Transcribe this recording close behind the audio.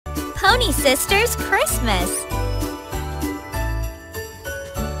Pony Sisters Christmas.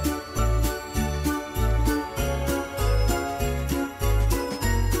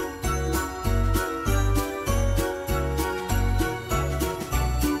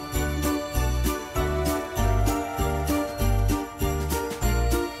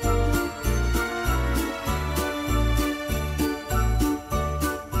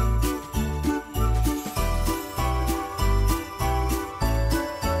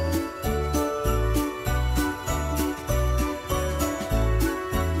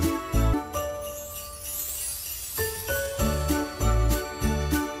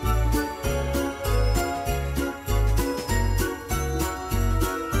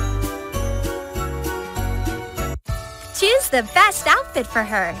 Choose the best outfit for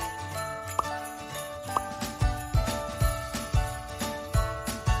her.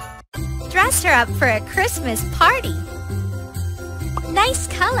 Dress her up for a Christmas party. Nice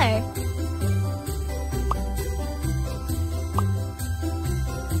color.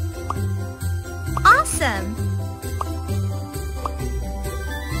 Awesome.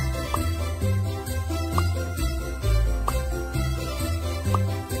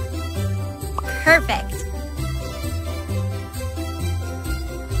 Perfect.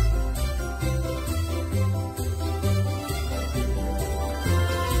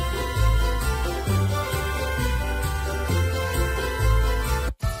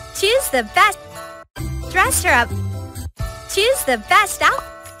 Choose the best. Dress her up. Choose the best outfit.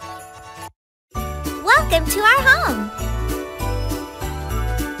 Welcome to our home.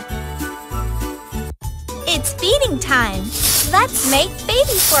 It's feeding time. Let's make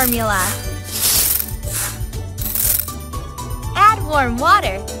baby formula. Add warm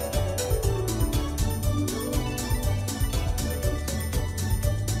water.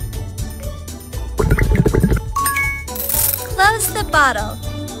 Close the bottle.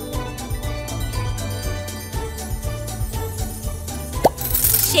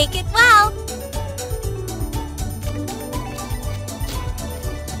 Shake it well.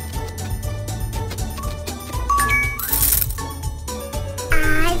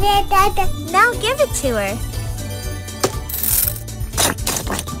 Now give it to her.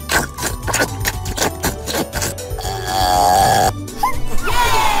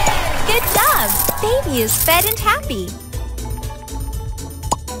 Good job! Baby is fed and happy.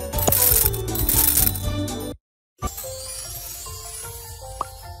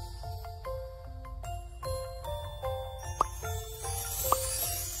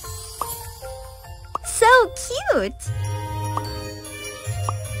 So cute!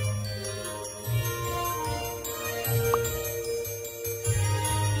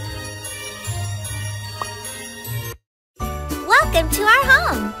 Welcome to our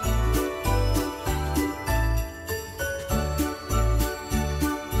home!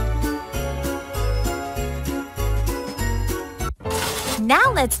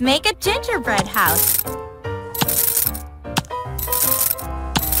 Now let's make a gingerbread house.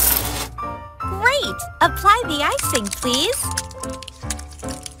 Great! Apply the icing, please.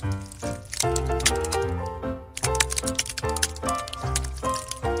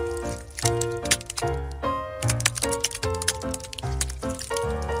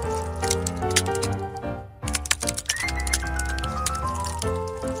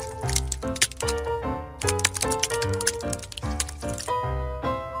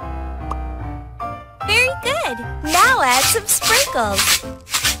 Very good! Now add some sprinkles.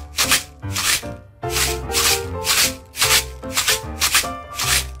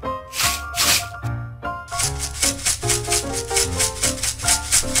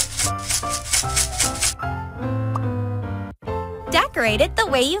 Decorate it the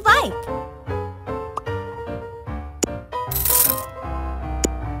way you like.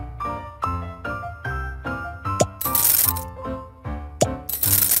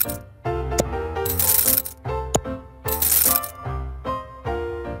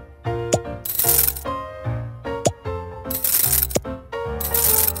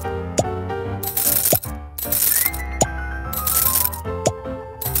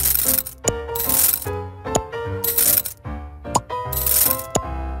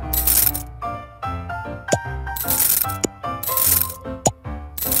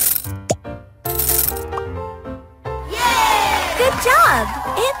 Good job!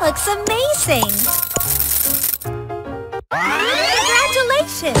 It looks amazing!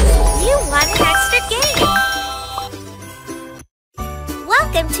 Congratulations! You won an extra game!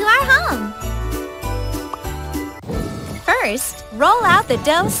 Welcome to our home! First, roll out the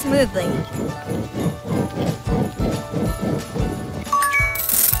dough smoothly.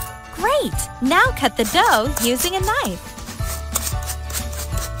 Great! Now cut the dough using a knife.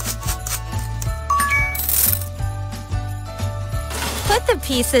 Put the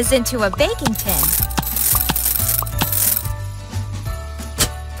pieces into a baking tin.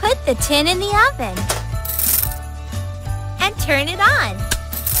 Put the tin in the oven. And turn it on.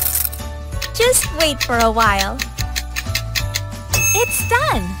 Just wait for a while. It's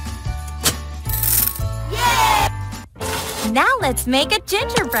done! Yay! Now let's make a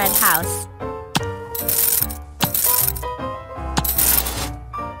gingerbread house.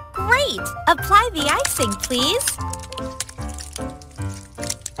 Great! Apply the icing, please.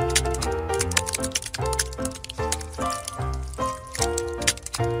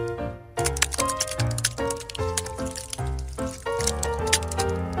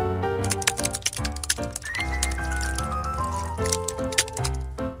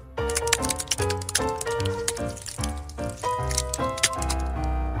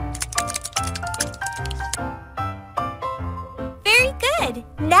 Very good!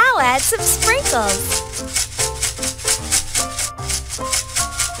 Now add some sprinkles.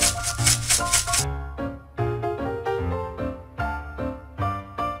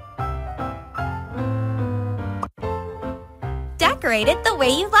 Decorate it the way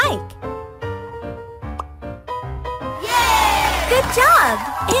you like. Yay! Good job!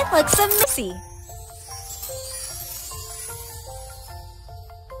 It looks amazing.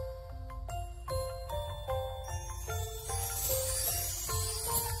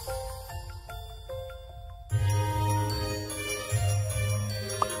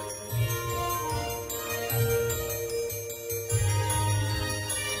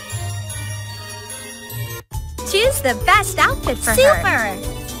 Choose the best outfit for her.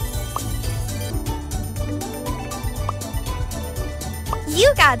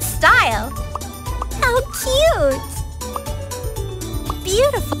 You got style. How cute.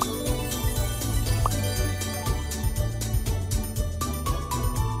 Beautiful.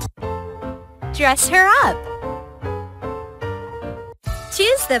 Dress her up.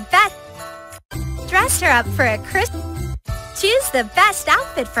 Choose the best. Dress her up for a Christmas. Choose the best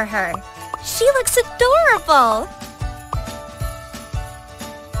outfit for her. She looks adorable!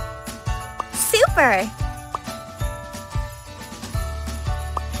 Super!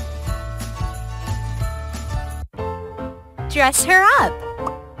 Dress her up.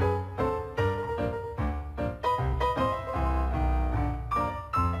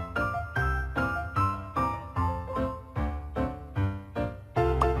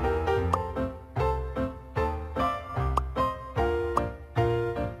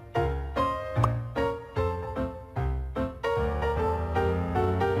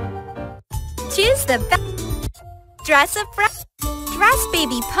 Choose the best. Dress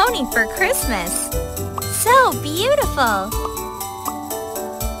baby pony for Christmas. So beautiful.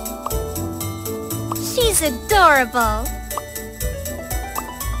 She's adorable.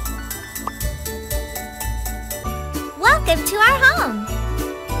 Welcome to our home.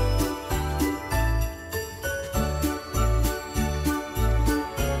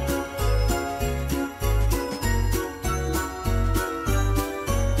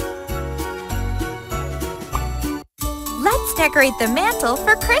 Let's decorate the mantle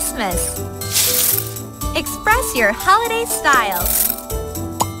for Christmas. Express your holiday style.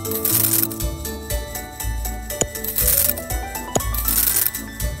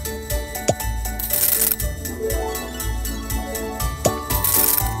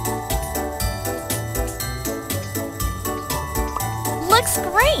 Looks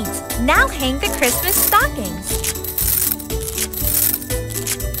great! Now hang the Christmas stockings.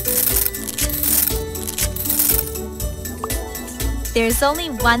 There's only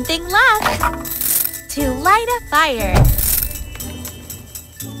one thing left. To light a fire.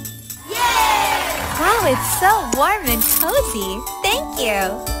 Yay! Wow, it's so warm and cozy. Thank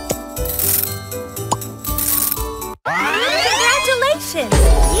you. Congratulations!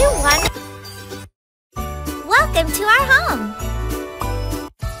 You won. Welcome to our home.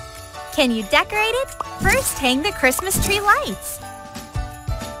 Can you decorate it? First, hang the Christmas tree lights.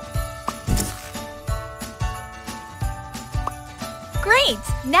 Great!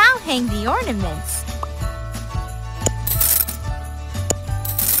 Now hang the ornaments.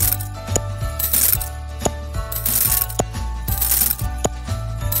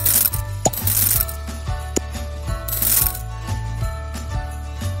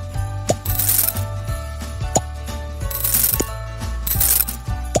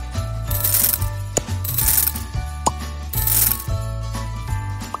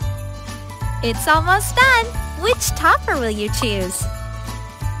 It's almost done. Which topper will you choose?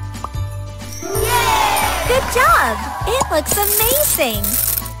 Yay! Good job! It looks amazing!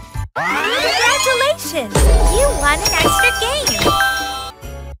 Congratulations! You won an extra game!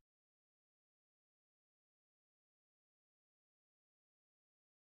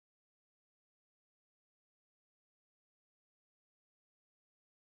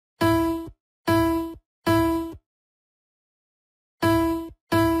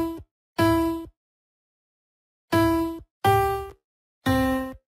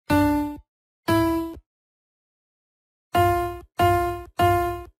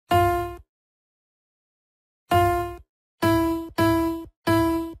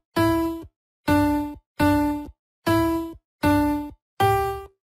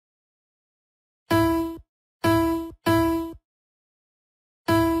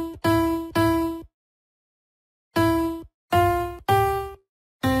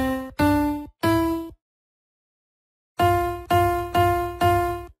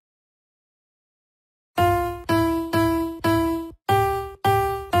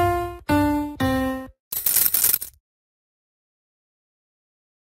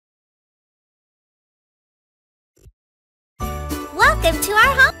 Welcome to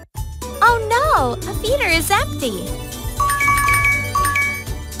our home. Oh no, a feeder is empty.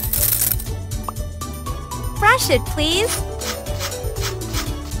 Brush it, please.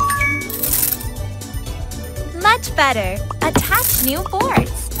 Much better. Attach new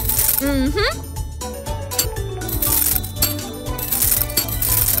boards.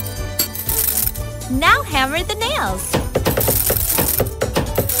 Now hammer the nails.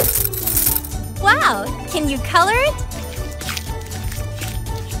 Wow, can you color it?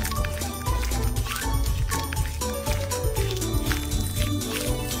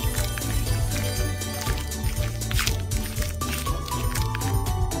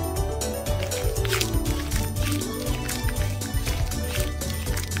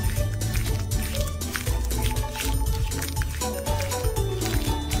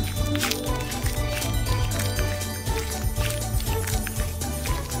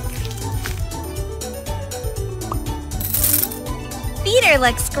 Feeder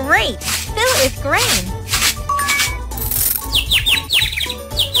looks great. Fill it with grain.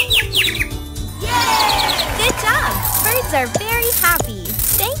 Yay! Good job. Birds are very happy.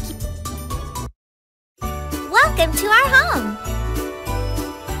 Thank you. Welcome to our home.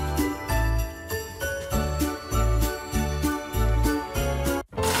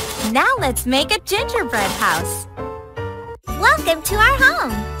 Now let's make a gingerbread house. Welcome to our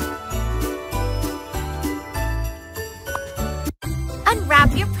home.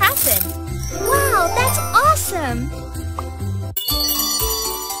 Unwrap your present. Wow, that's awesome!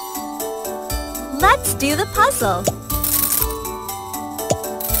 Let's do the puzzle.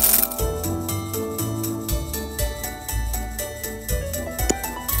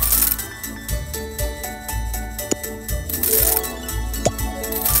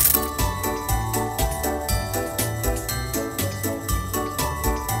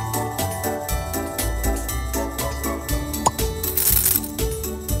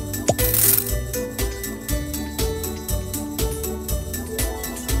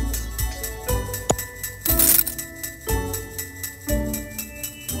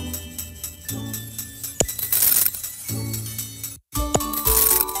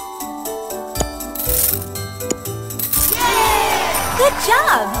 Good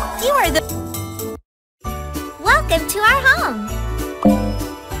job! You are the... Welcome to our home!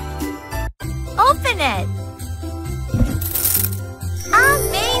 Open it!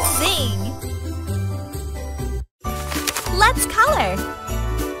 Amazing! Let's color!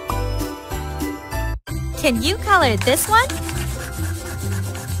 Can you color this one?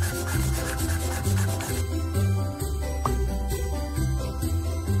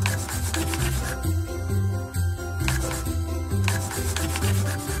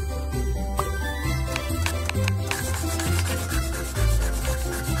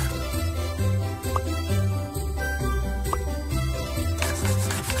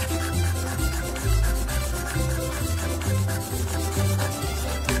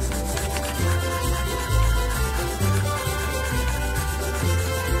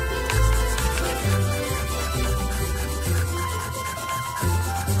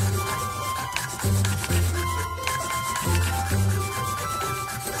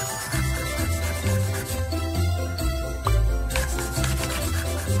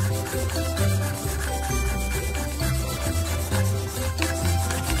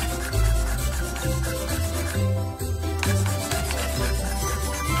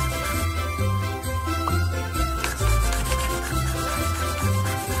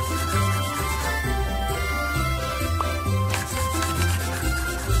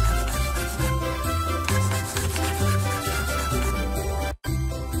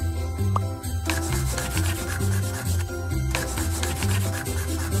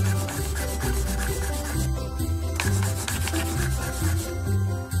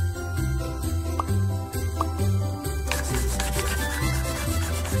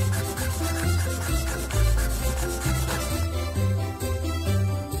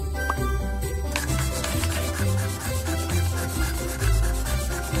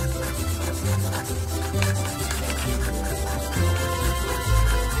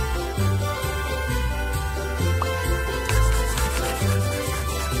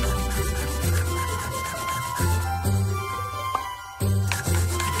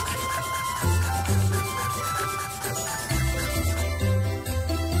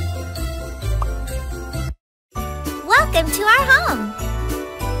 Welcome to our home!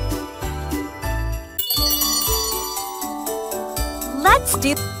 Let's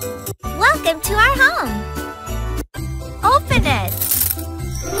do... Welcome to our home! Open it!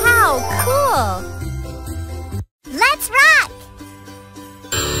 How cool! Let's rock!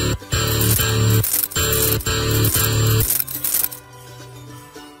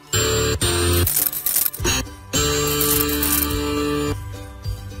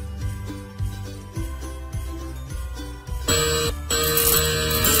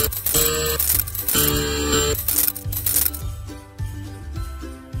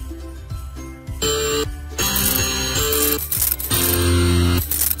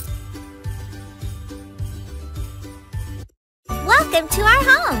 welcome to our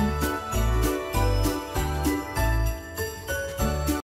home.